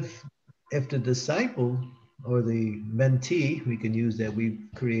 And then if the disciple or the mentee, we can use that, we've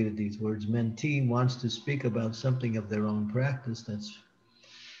created these words, mentee wants to speak about something of their own practice,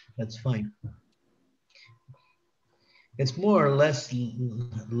 that's fine. It's more or less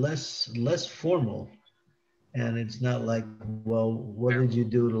formal, and it's not like, well, what did you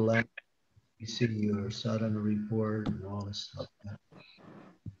do to last? You see your sadhana report and all this stuff.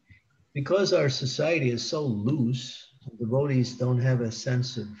 Because our society is so loose, devotees don't have a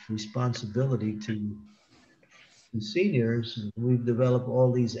sense of responsibility to the seniors. We've developed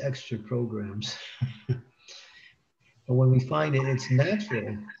all these extra programs. And when we find it's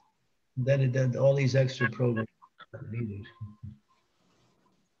natural, then all these extra programs are needed.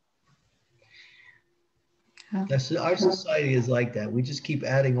 Our society is like that. We just keep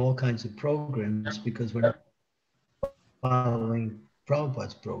adding all kinds of programs because we're not following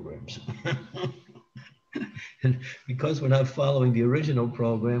Prabhupada's programs. And because we're not following the original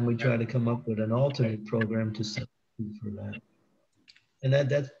program, we try to come up with an alternate program to substitute for that. And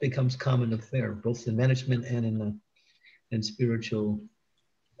that becomes common affair, both in management and in spiritual,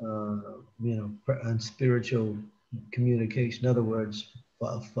 and spiritual communication. In other words,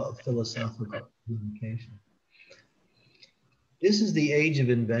 philosophical communication. This is the age of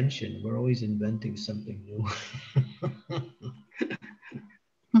invention. We're always inventing something new.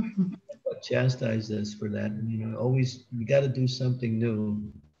 Chastise us for that. Always, you got to do something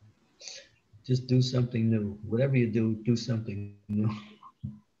new. Just do something new. Whatever you do something new.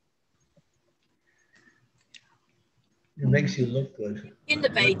 It makes you look good.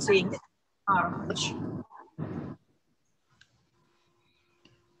 Innovating.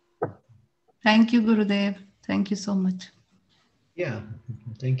 Thank you, Gurudev. Thank you so much. Yeah,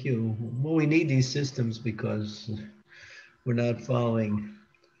 thank you. Well, we need these systems because we're not following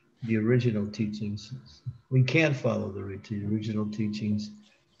the original teachings. We can't follow the original teachings,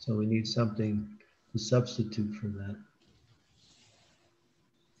 so we need something to substitute for that.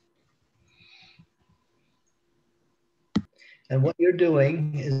 And what you're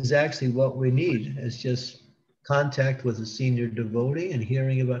doing is actually what we need. It's just contact with a senior devotee and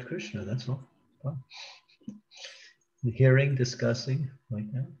hearing about Krishna. That's all. Hearing, discussing,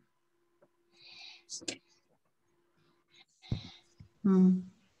 like that. Mm.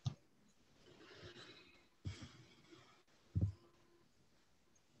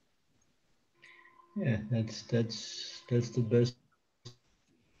 Yeah, that's the best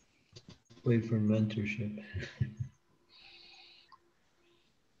way for mentorship.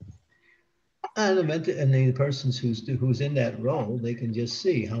 And the persons who's in that role, they can just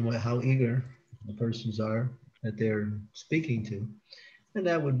see how eager the persons are that they're speaking to, and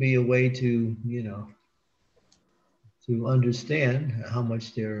that would be a way to to understand how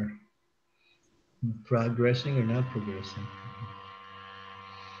much they're progressing or not progressing.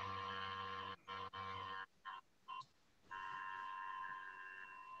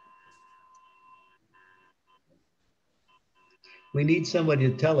 We need somebody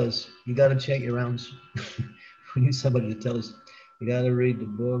to tell us, you got to check your rounds. We need somebody to tell us, you got to read the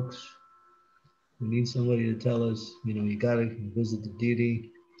books. We need somebody to tell us, you got to visit the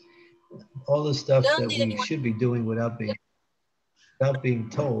deity. All the stuff that we should be doing without being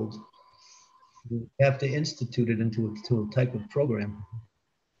told. We have to institute it into a type of program.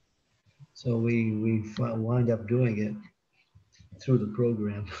 So we wind up doing it through the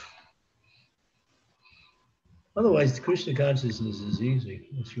program. Otherwise, Krishna consciousness is easy.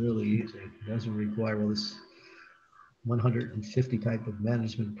 It's really easy. It doesn't require all this 150 type of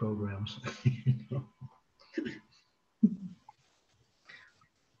management programs.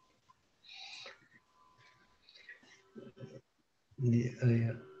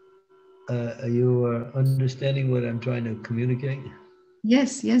 Yeah. Are you understanding what I'm trying to communicate?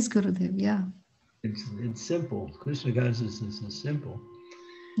 Yes, yes, Gurudev. Yeah. It's simple. Krishna consciousness is simple.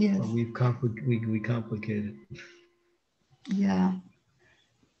 Yes. But we complicate it. Yeah.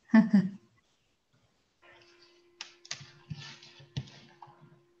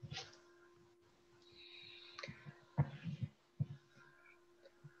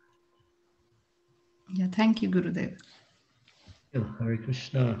 Yeah. Thank you, Gurudev. Hare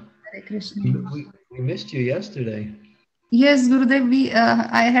Krishna. Hare Krishna. We missed you yesterday. Yes, Gurudev.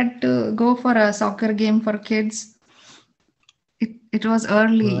 I had to go for a soccer game for kids. It was Well, I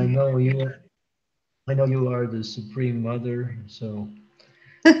early. know you are the supreme mother, so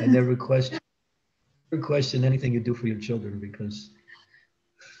I never question anything you do for your children, because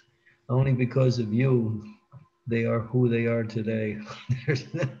only because of you they are who they are today. It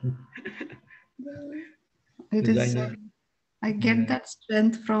Because I is. know. I get Yeah. that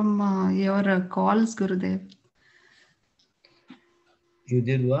strength from your calls, Gurudev. You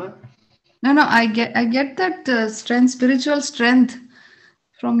did what? No, no. I get that strength, spiritual strength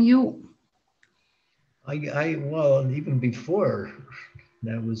from you. Well, even before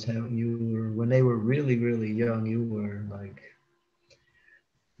that was how you were, when they were really, really young, you were like,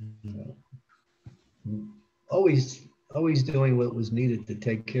 always, always doing what was needed to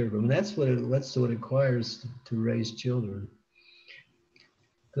take care of them. And that's what it requires to raise children.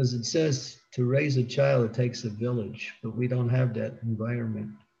 Because it says to raise a child, it takes a village, but we don't have that environment.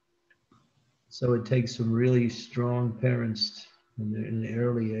 So it takes some really strong parents in the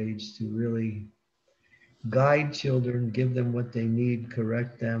early age to really guide children, give them what they need,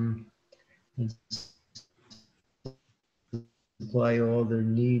 correct them, and supply all their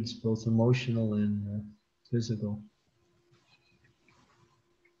needs, both emotional and physical.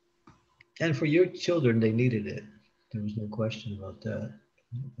 And for your children, they needed it. There was no question about that.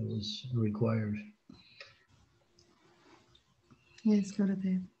 It was required. Yes,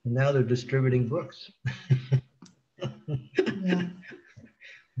 Gurudev. And now they're distributing books. Yeah.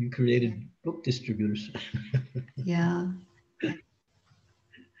 You created book distributors. Yeah.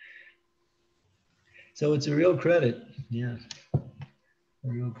 So it's a real credit. Yeah, a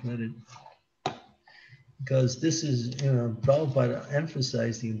real credit. Because this is, Prabhupada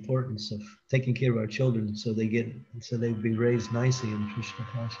emphasized the importance of taking care of our children so they be raised nicely in Krishna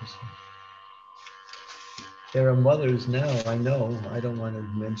consciousness. There are mothers now, I know, I don't want to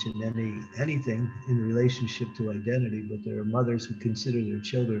mention anything in relationship to identity, but there are mothers who consider their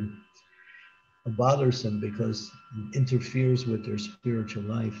children bothersome because it interferes with their spiritual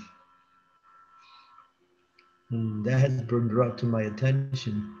life. And that has been brought to my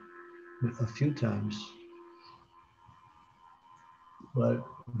attention a few times. But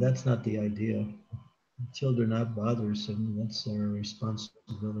that's not the idea. Children are bothersome, that's our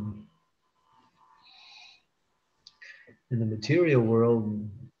responsibility. In the material world,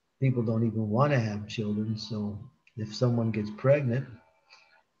 people don't even want to have children, so if someone gets pregnant,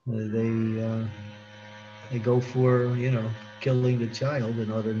 they go for, killing the child in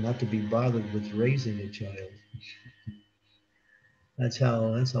order not to be bothered with raising a child. That's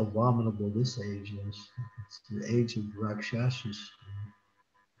how abominable this age is. It's the age of Rakshasas.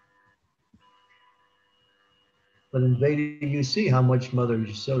 But in Veda, you see how much Mother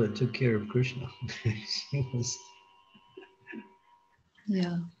Yashoda took care of Krishna. She was,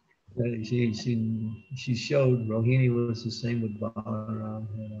 Yeah. she showed Rohini was the same with Balaram.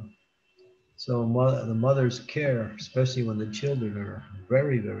 So the mother's care, especially when the children are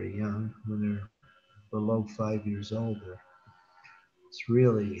very, very young, when they're below 5 years old, it's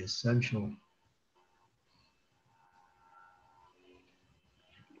really essential.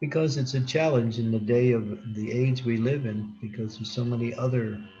 Because it's a challenge in the day of the age we live in, because there's so many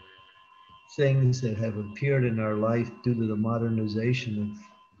other things that have appeared in our life due to the modernization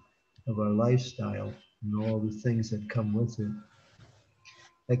of our lifestyle and all the things that come with it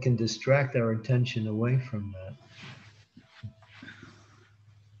that can distract our attention away from that.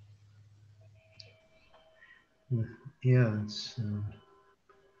 Yeah, it's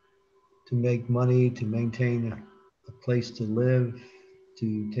to make money, to maintain a place to live,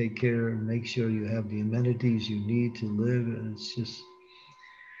 to take care and make sure you have the amenities you need to live. And it's just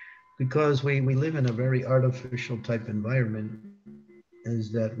because we live in a very artificial type environment,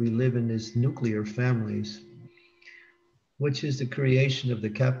 is that we live in these nuclear families, which is the creation of the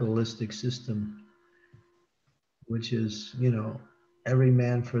capitalistic system, which is, every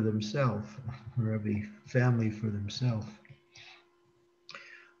man for themselves or every family for themselves.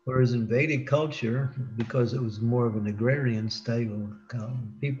 Whereas in Vedic culture, because it was more of an agrarian style,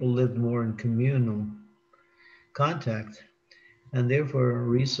 people lived more in communal contact, and therefore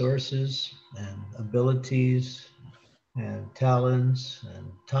resources and abilities and talents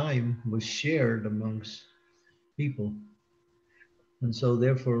and time was shared amongst people. And so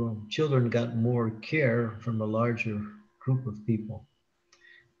therefore children got more care from a larger group of people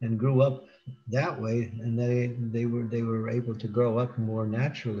and grew up that way, and they were able to grow up more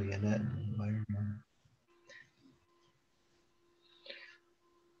naturally in that environment.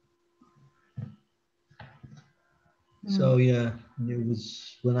 So yeah, it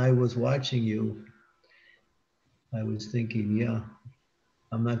was when I was watching you, I was thinking, yeah,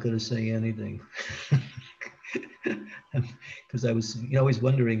 I'm not going to say anything. Because I was always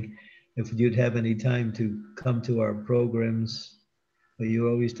wondering if you'd have any time to come to our programs, but you're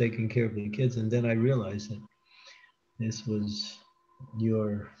always taking care of the kids. And then I realized that this was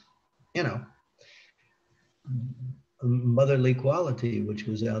your, you know, motherly quality, which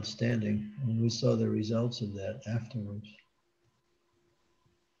was outstanding. And we saw the results of that afterwards.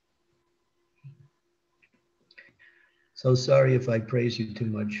 So sorry if I praise you too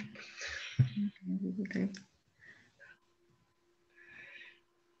much. Okay.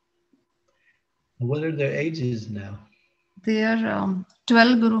 What are their ages now? They are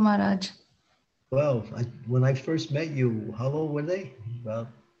 12, Guru Maharaj. 12. When I first met you, how old were they? About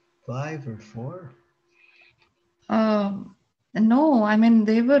 5 or 4? No, I mean,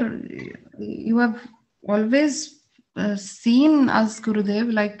 you have always seen us,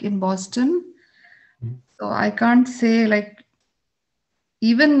 Gurudev, like in Boston. So I can't say, like,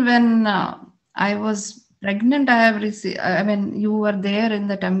 even when I was pregnant, I have received, I mean, you were there in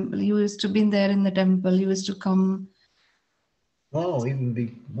the temple, you used to be there in the temple, you used to come. Oh,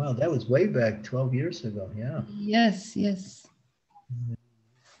 wow, that was way back 12 years ago. Yeah. Yes, yes.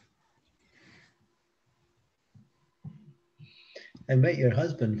 I met your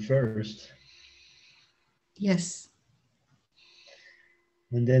husband first. Yes.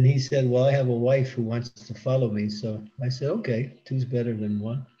 And then he said, well, I have a wife who wants to follow me. So I said, okay, 2's better than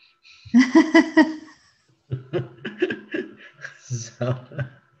 1. So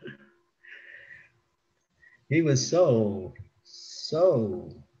he was so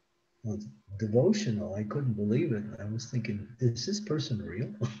devotional. I couldn't believe it. I was thinking, is this person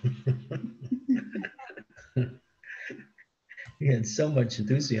real? He had so much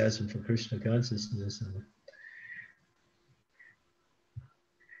enthusiasm for Krishna consciousness.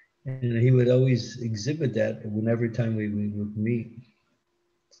 And he would always exhibit that every time we would meet.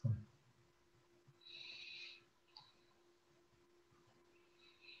 So.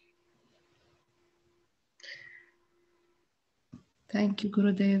 Thank you,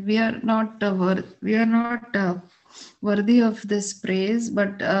 Gurudev. We are not worthy of this praise,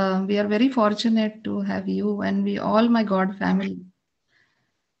 but we are very fortunate to have you and we all my God family.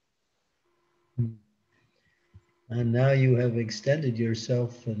 And now you have extended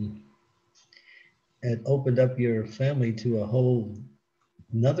yourself and opened up your family to a whole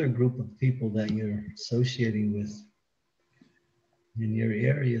another group of people that you're associating with in your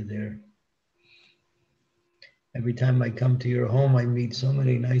area there. Every time I come to your home, I meet so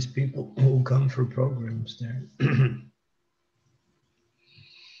many nice people who come for programs there.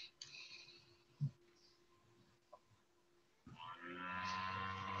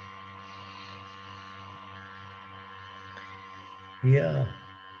 Yeah.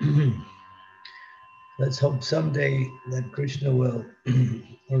 Let's hope someday that Krishna will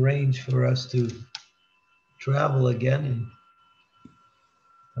arrange for us to travel again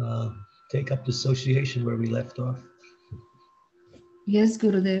and take up the association where we left off. Yes,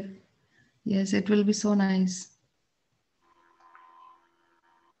 Gurudev. Yes, it will be so nice.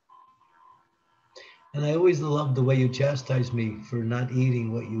 And I always love the way you chastise me for not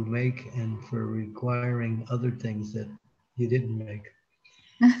eating what you make and for requiring other things that you didn't make.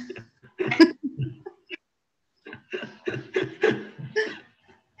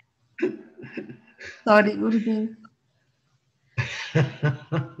 Sorry, Gurudev.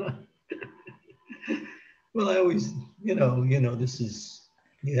 Well, I always, this is,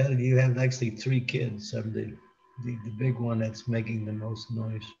 you have actually 3 kids. I'm the big one that's making the most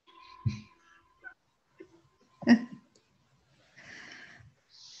noise.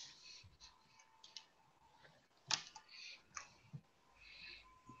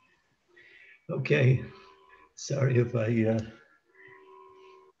 Okay, sorry if I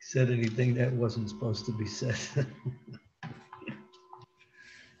said anything that wasn't supposed to be said.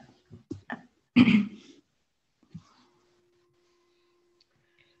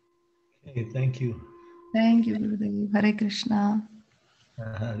 Okay, thank you. Thank you, Gurudev. Hare Krishna.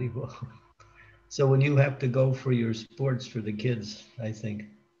 Haribol. So when you have to go for your sports for the kids, I think,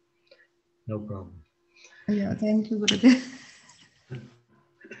 no problem. Yeah, thank you, Gurudev.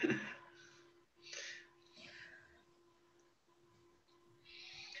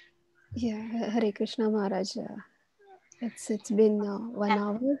 Yeah, Hare Krishna Maharaj. It's been 1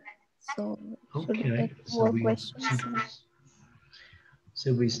 hour, so should we Okay, take more questions?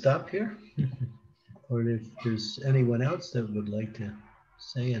 so we stop here? Or if there's anyone else that would like to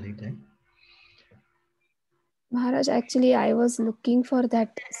say anything. Maharaj, actually, I was looking for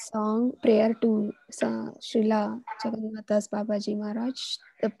that song, Prayer to Srila Jagannatha Das Babaji Maharaj,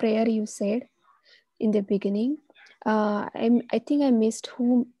 the prayer you said in the beginning. I think I missed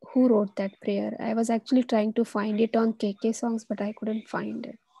who wrote that prayer. I was actually trying to find it on KK songs, but I couldn't find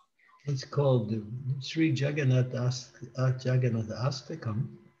it. It's called Sri Jagannatha Astakam.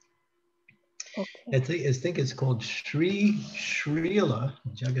 Okay. I think it's called Srila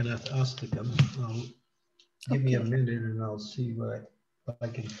Jagannatha Astakam. Give me a minute and I'll see if I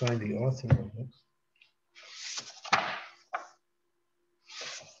can find the author of it.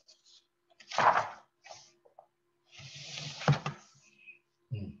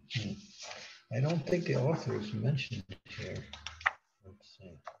 I don't think the author is mentioned here. Let's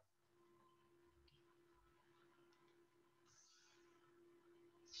see.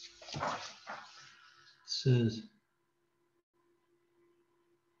 It says,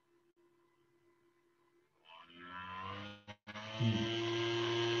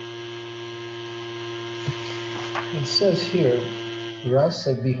 it says here,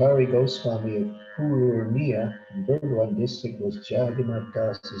 Rasa Bihari Goswami of Purnia, Burdwan district, was Jagannath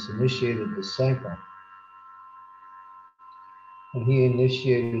Das's initiated disciple. And he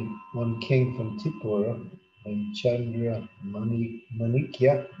initiated one king from Tripura named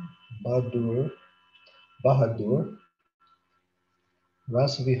Manikya Bahadur.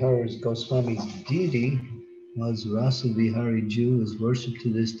 Rasavihari Goswami's deity was Rasavihari Jew, is worshipped to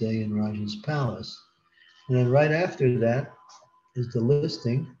this day in Raja's palace. And then right after that is the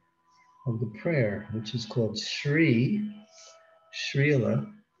listing of the prayer, which is called Srila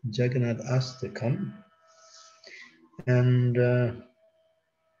Jagannath Astakam. And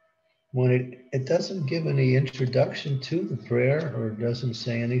when it doesn't give any introduction to the prayer, or doesn't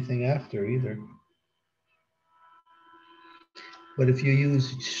say anything after either. But if you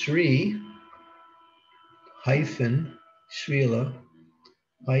use Sri hyphen Srila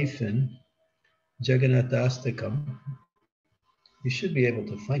hyphen Jagannatha Astakam, you should be able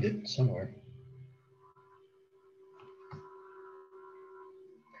to find it somewhere.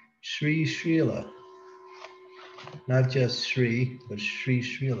 Srila, not just Sri, but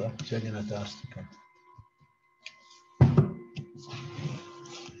Srila Jagannatha Astakam.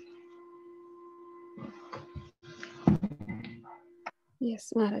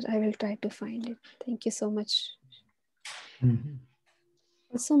 Yes, Maharaj, I will try to find it. Thank you so much. Mm-hmm.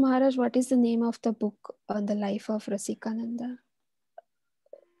 Also, Maharaj, what is the name of the book on the life of Rasikananda?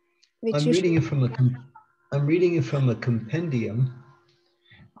 I'm reading it from a compendium,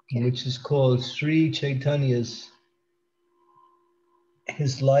 which is called Sri Chaitanya's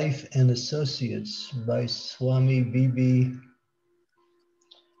His Life and Associates by Swami B.B.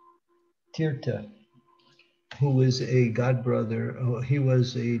 Tirtha, who is a godbrother. He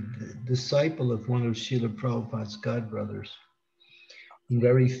was a disciple of one of Srila Prabhupada's godbrothers, and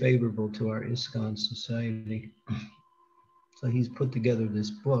very favorable to our ISKCON society. So he's put together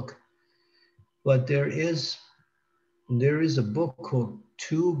this book. But there is a book called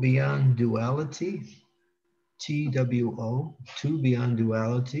Two Beyond Duality, TWO, Two Beyond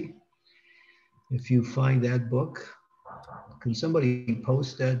Duality. If you find that book, can somebody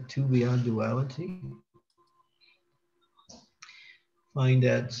post that, Two Beyond Duality? Find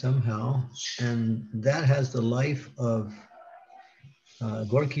that somehow. And that has the life of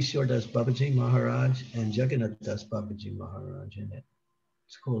Gorkishore Das Babaji Maharaj and Jagannatha Das Babaji Maharaj in it.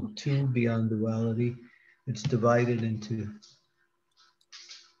 It's called Two Beyond Duality. It's divided into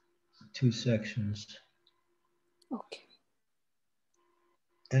 2 sections. Okay.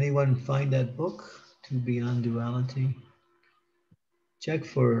 Anyone find that book, Two Beyond Duality?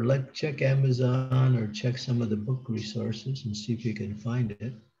 Check Amazon or check some of the book resources and see if you can find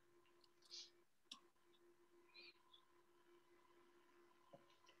it.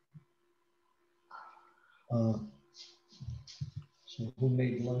 So who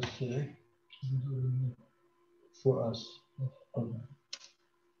made lunch today? For us. Okay.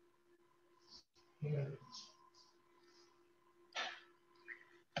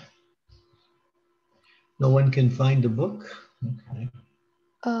 No one can find the book? Okay.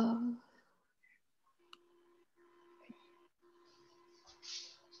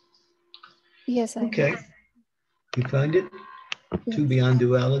 Yes, I Okay. have. You find it? Yes. Two Beyond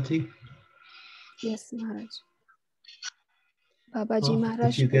Duality? Yes, Maharaj. Babaji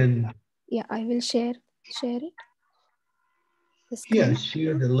Maharaj. If you can. Yeah, I will share it. Yeah,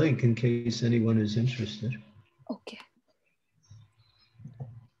 share the link in case anyone is interested. Okay.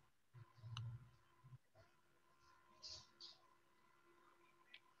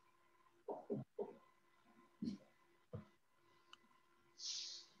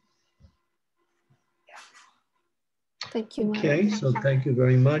 Thank you, Maharaj. Okay, so thank you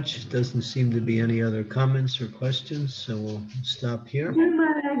very much. Doesn't seem to be any other comments or questions, so we'll stop here. Guru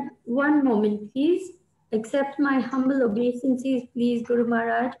Maharaj, one moment, please. Accept my humble obeisances, please, Guru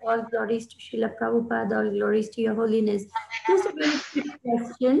Maharaj. All glories to Srila Prabhupada, all glories to Your Holiness. Just a very quick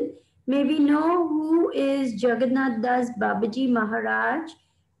question. May we know who is Jagannatha Das Babaji Maharaj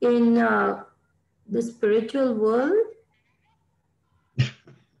in the spiritual world?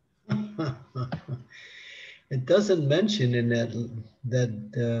 It doesn't mention in that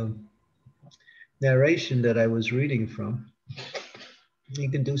narration that I was reading from. You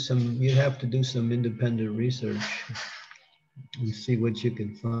have to do some independent research and see what you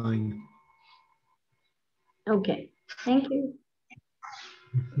can find. Okay, thank you.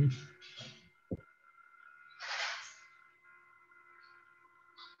 Mm-hmm.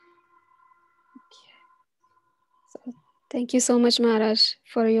 So, thank you so much, Maharaj,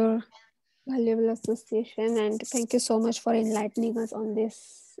 for your valuable association, and thank you so much for enlightening us on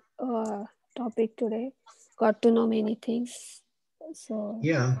this topic today. Got to know many things. So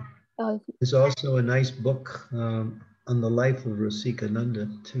yeah, there's also a nice book on the life of Rasikananda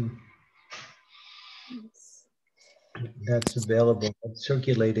too. Yes. That's available. That's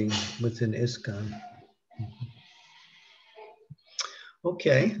circulating within ISKCON.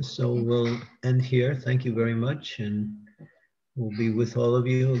 Okay, so we'll end here. Thank you very much, and we'll be with all of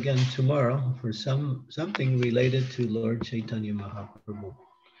you again tomorrow for something related to Lord Chaitanya Mahaprabhu.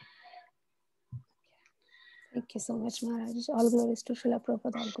 Thank you so much, Maharaj. All glories to Srila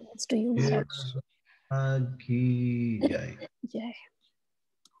Prabhupada. All glories to you, Maharaj. Jai. Jai.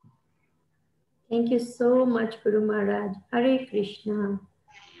 Thank you so much, Guru Maharaj. Hare Krishna.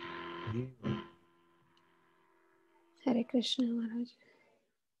 Hare Krishna, Maharaj.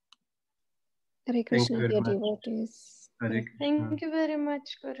 Hare Krishna, dear devotees. Thank you very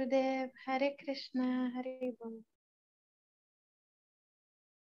much, Gurudev. Hare Krishna, Hare Bol.